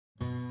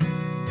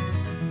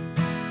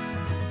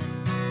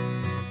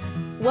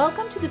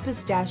Welcome to the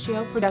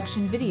pistachio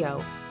production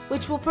video,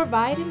 which will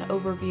provide an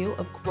overview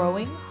of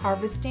growing,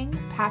 harvesting,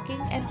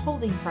 packing, and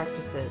holding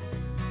practices.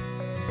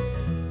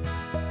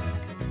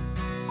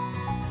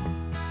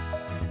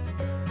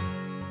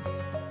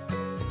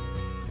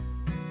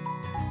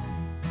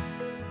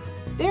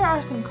 There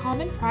are some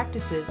common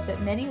practices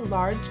that many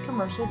large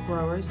commercial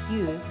growers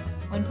use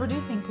when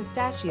producing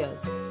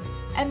pistachios,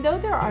 and though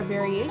there are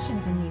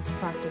variations in these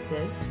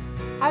practices,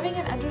 having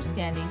an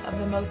understanding of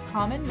the most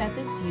common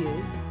methods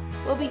used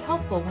will be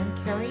helpful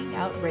when carrying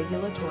out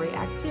regulatory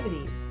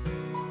activities.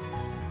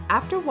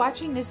 After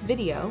watching this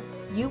video,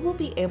 you will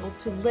be able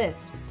to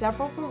list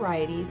several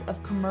varieties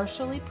of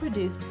commercially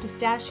produced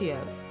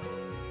pistachios,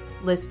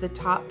 list the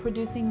top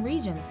producing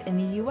regions in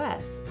the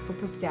U.S. for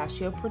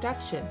pistachio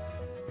production,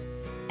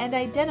 and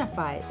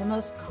identify the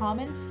most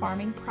common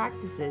farming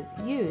practices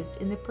used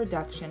in the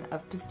production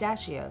of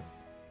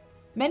pistachios.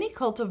 Many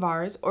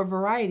cultivars or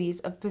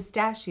varieties of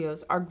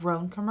pistachios are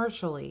grown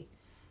commercially.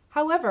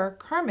 However,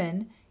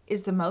 Kerman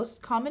is the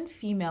most common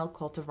female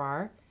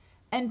cultivar,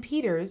 and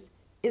Peters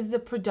is the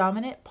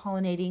predominant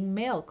pollinating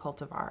male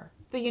cultivar.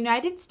 The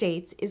United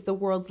States is the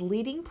world's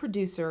leading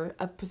producer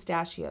of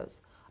pistachios,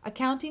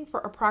 accounting for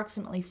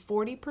approximately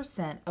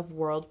 40% of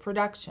world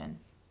production.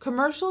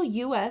 Commercial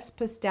U.S.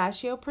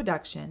 pistachio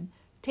production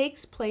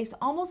takes place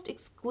almost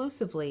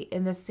exclusively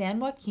in the San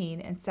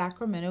Joaquin and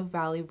Sacramento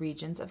Valley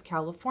regions of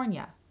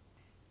California.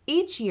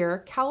 Each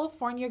year,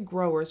 California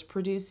growers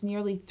produce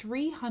nearly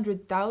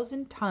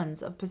 300,000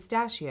 tons of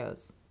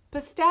pistachios.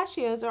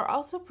 Pistachios are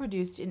also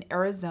produced in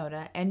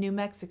Arizona and New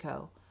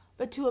Mexico,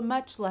 but to a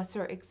much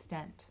lesser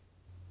extent.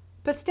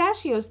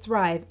 Pistachios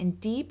thrive in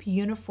deep,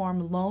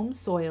 uniform loam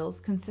soils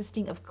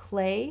consisting of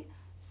clay,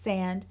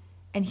 sand,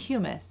 and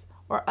humus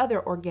or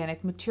other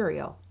organic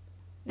material.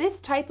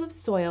 This type of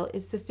soil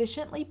is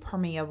sufficiently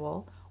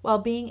permeable while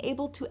being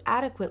able to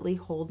adequately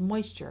hold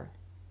moisture.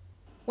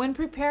 When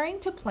preparing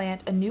to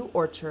plant a new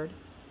orchard,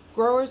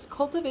 growers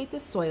cultivate the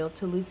soil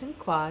to loosen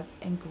clods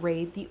and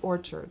grade the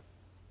orchard.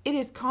 It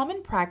is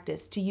common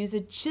practice to use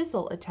a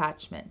chisel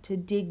attachment to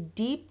dig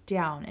deep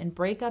down and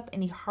break up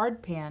any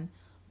hardpan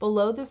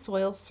below the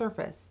soil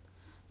surface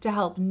to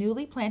help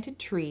newly planted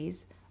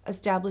trees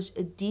establish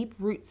a deep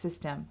root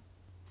system.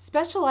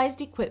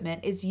 Specialized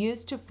equipment is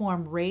used to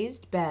form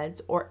raised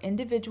beds or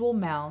individual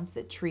mounds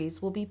that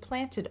trees will be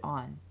planted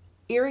on.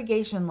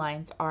 Irrigation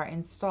lines are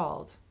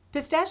installed.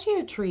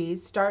 Pistachio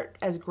trees start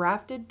as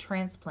grafted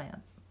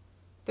transplants.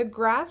 The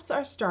grafts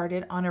are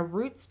started on a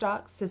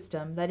rootstock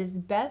system that is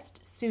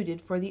best suited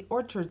for the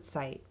orchard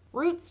site.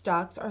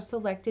 Rootstocks are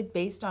selected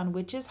based on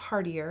which is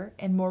hardier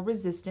and more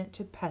resistant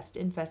to pest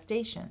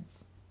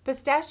infestations.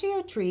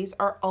 Pistachio trees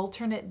are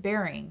alternate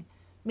bearing,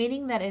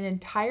 meaning that an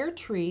entire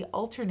tree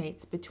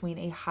alternates between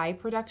a high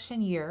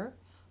production year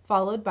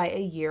followed by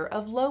a year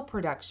of low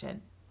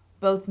production.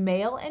 Both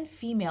male and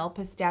female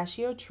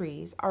pistachio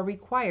trees are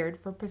required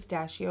for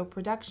pistachio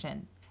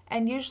production,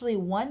 and usually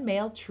one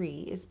male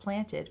tree is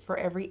planted for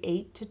every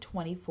 8 to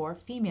 24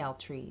 female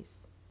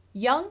trees.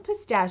 Young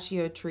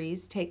pistachio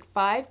trees take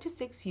 5 to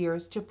 6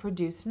 years to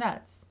produce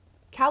nuts.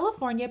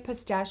 California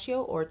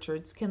pistachio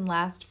orchards can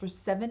last for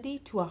 70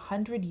 to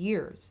 100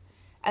 years,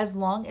 as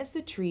long as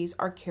the trees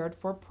are cared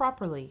for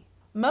properly.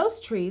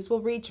 Most trees will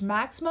reach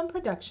maximum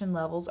production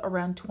levels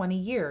around 20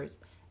 years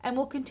and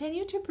will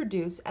continue to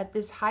produce at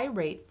this high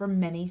rate for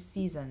many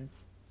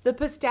seasons. The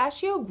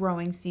pistachio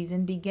growing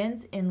season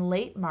begins in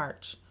late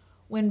March,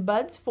 when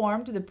buds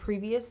formed the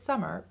previous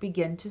summer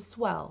begin to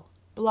swell.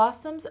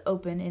 Blossoms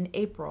open in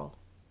April.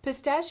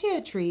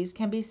 Pistachio trees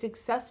can be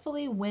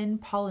successfully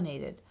wind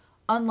pollinated,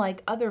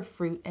 unlike other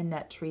fruit and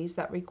nut trees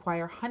that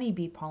require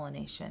honeybee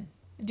pollination.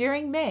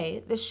 During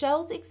May, the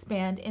shells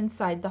expand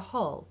inside the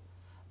hull.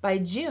 By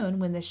June,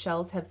 when the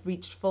shells have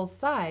reached full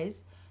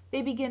size,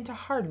 they begin to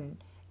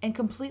harden and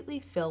completely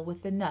fill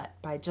with the nut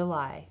by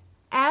July.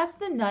 As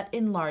the nut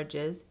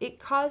enlarges, it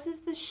causes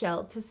the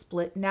shell to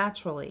split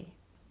naturally.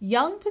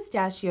 Young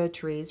pistachio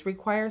trees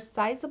require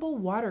sizable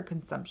water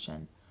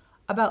consumption,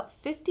 about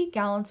 50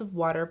 gallons of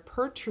water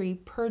per tree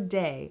per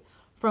day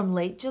from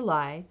late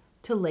July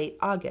to late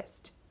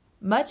August.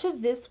 Much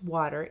of this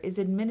water is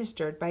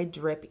administered by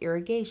drip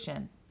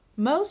irrigation.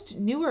 Most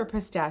newer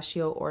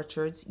pistachio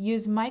orchards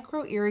use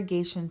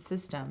micro-irrigation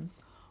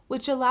systems,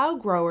 which allow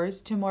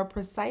growers to more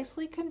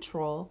precisely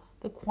control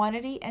the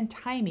quantity and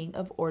timing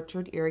of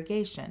orchard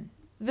irrigation.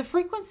 The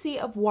frequency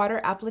of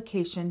water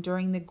application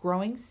during the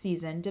growing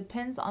season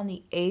depends on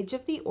the age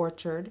of the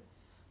orchard,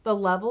 the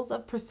levels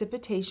of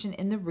precipitation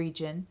in the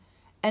region,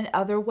 and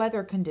other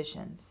weather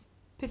conditions.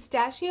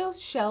 Pistachio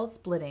shell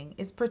splitting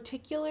is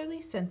particularly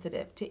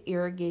sensitive to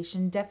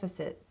irrigation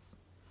deficits.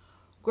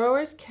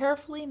 Growers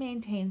carefully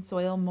maintain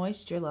soil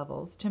moisture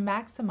levels to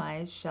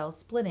maximize shell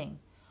splitting,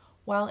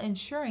 while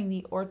ensuring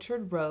the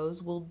orchard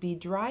rows will be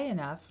dry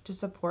enough to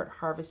support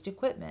harvest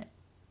equipment.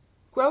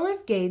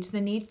 Growers gauge the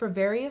need for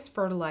various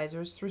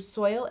fertilizers through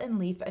soil and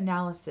leaf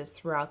analysis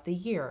throughout the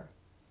year.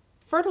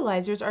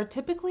 Fertilizers are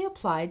typically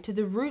applied to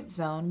the root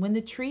zone when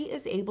the tree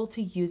is able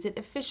to use it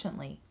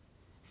efficiently.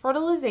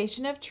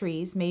 Fertilization of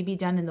trees may be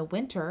done in the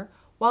winter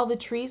while the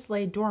trees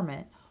lay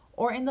dormant,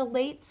 or in the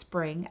late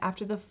spring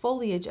after the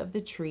foliage of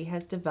the tree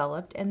has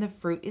developed and the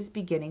fruit is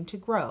beginning to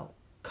grow.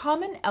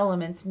 Common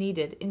elements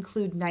needed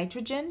include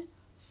nitrogen,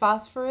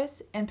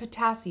 phosphorus, and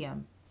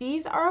potassium.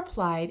 These are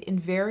applied in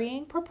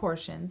varying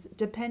proportions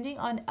depending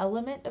on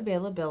element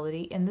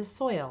availability in the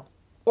soil.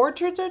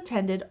 Orchards are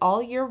tended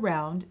all year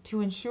round to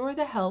ensure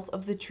the health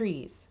of the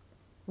trees.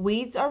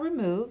 Weeds are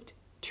removed,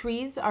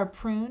 trees are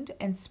pruned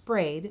and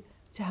sprayed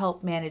to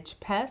help manage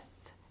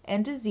pests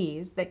and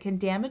disease that can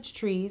damage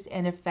trees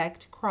and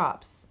affect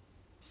crops.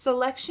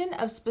 Selection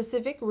of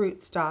specific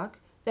rootstock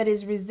that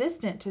is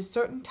resistant to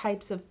certain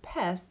types of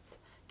pests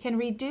can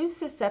reduce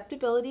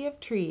susceptibility of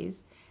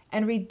trees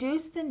and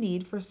reduce the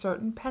need for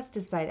certain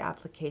pesticide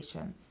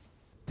applications.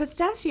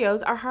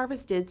 Pistachios are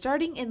harvested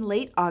starting in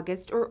late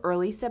August or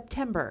early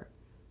September.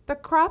 The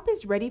crop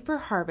is ready for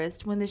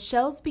harvest when the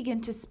shells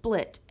begin to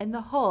split and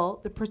the hull,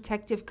 the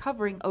protective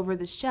covering over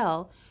the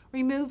shell,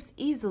 removes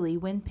easily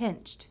when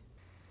pinched.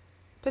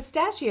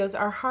 Pistachios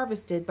are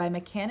harvested by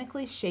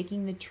mechanically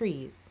shaking the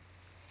trees.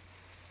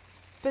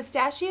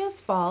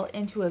 Pistachios fall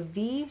into a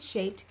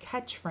V-shaped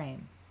catch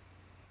frame.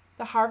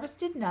 The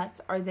harvested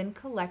nuts are then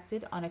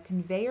collected on a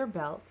conveyor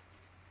belt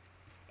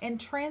and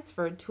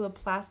transferred to a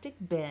plastic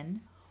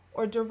bin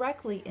or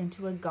directly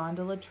into a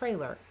gondola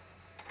trailer.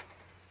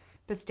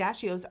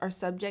 Pistachios are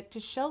subject to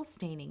shell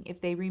staining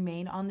if they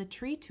remain on the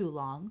tree too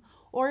long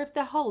or if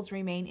the hulls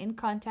remain in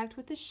contact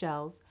with the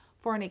shells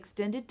for an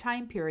extended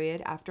time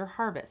period after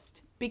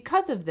harvest.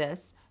 Because of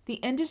this, the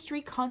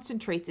industry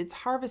concentrates its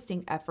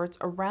harvesting efforts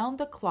around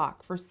the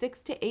clock for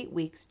 6 to 8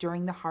 weeks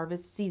during the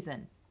harvest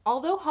season.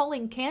 Although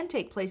hulling can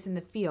take place in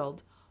the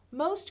field,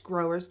 most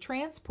growers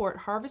transport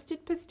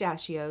harvested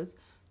pistachios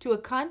to a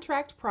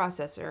contract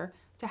processor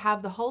to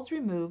have the hulls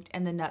removed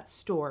and the nuts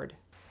stored.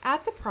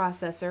 At the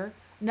processor,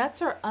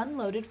 nuts are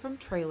unloaded from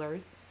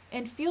trailers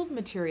and field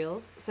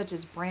materials such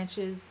as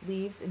branches,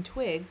 leaves, and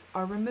twigs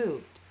are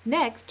removed.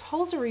 Next,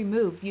 hulls are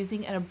removed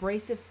using an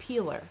abrasive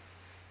peeler.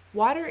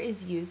 Water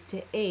is used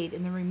to aid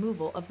in the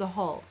removal of the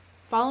hull.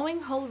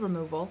 Following hull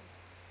removal,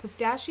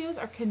 pistachios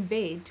are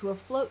conveyed to a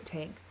float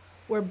tank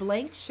where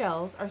blank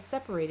shells are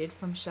separated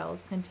from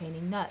shells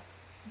containing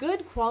nuts.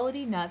 Good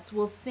quality nuts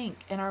will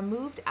sink and are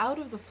moved out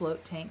of the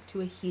float tank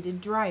to a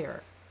heated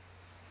dryer.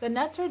 The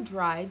nuts are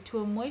dried to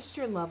a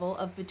moisture level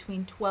of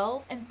between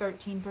 12 and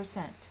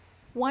 13%.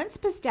 Once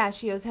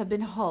pistachios have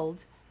been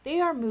hulled, they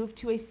are moved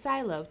to a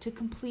silo to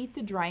complete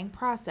the drying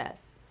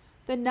process.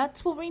 The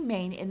nuts will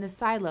remain in the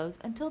silos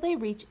until they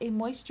reach a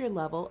moisture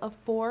level of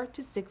 4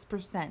 to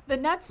 6%. The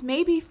nuts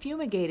may be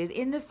fumigated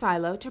in the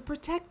silo to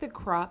protect the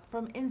crop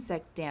from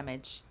insect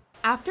damage.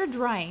 After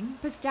drying,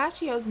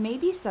 pistachios may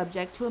be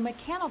subject to a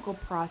mechanical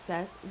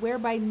process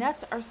whereby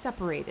nuts are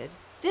separated.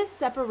 This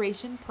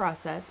separation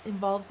process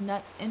involves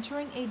nuts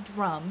entering a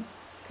drum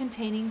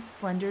containing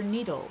slender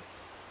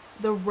needles.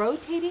 The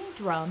rotating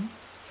drum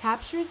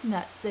captures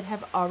nuts that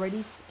have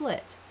already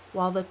split,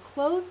 while the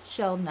closed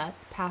shell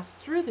nuts pass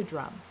through the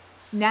drum.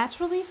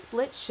 Naturally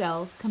split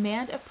shells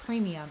command a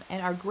premium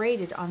and are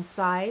graded on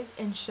size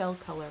and shell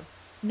color.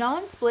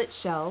 Non-split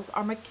shells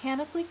are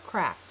mechanically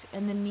cracked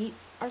and the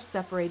meats are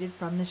separated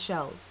from the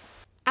shells.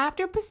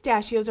 After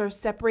pistachios are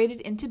separated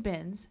into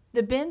bins,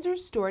 the bins are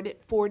stored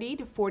at 40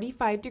 to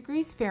 45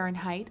 degrees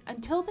Fahrenheit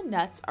until the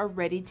nuts are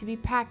ready to be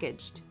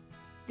packaged.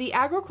 The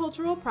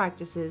agricultural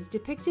practices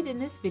depicted in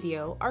this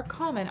video are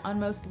common on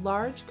most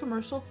large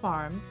commercial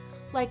farms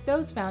like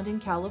those found in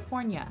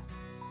California.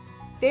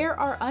 There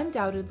are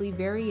undoubtedly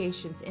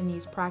variations in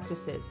these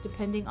practices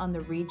depending on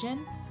the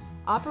region,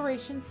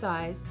 operation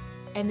size,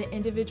 and the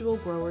individual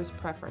grower's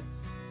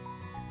preference.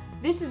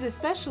 This is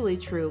especially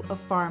true of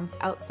farms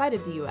outside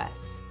of the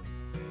U.S.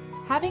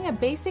 Having a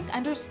basic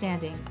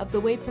understanding of the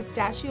way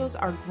pistachios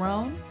are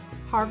grown,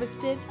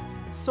 harvested,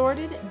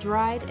 sorted,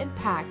 dried, and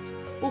packed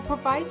will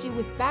provide you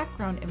with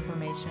background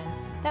information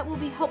that will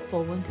be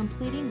helpful when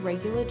completing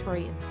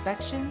regulatory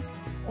inspections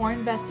or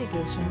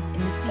investigations in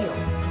the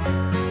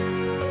field.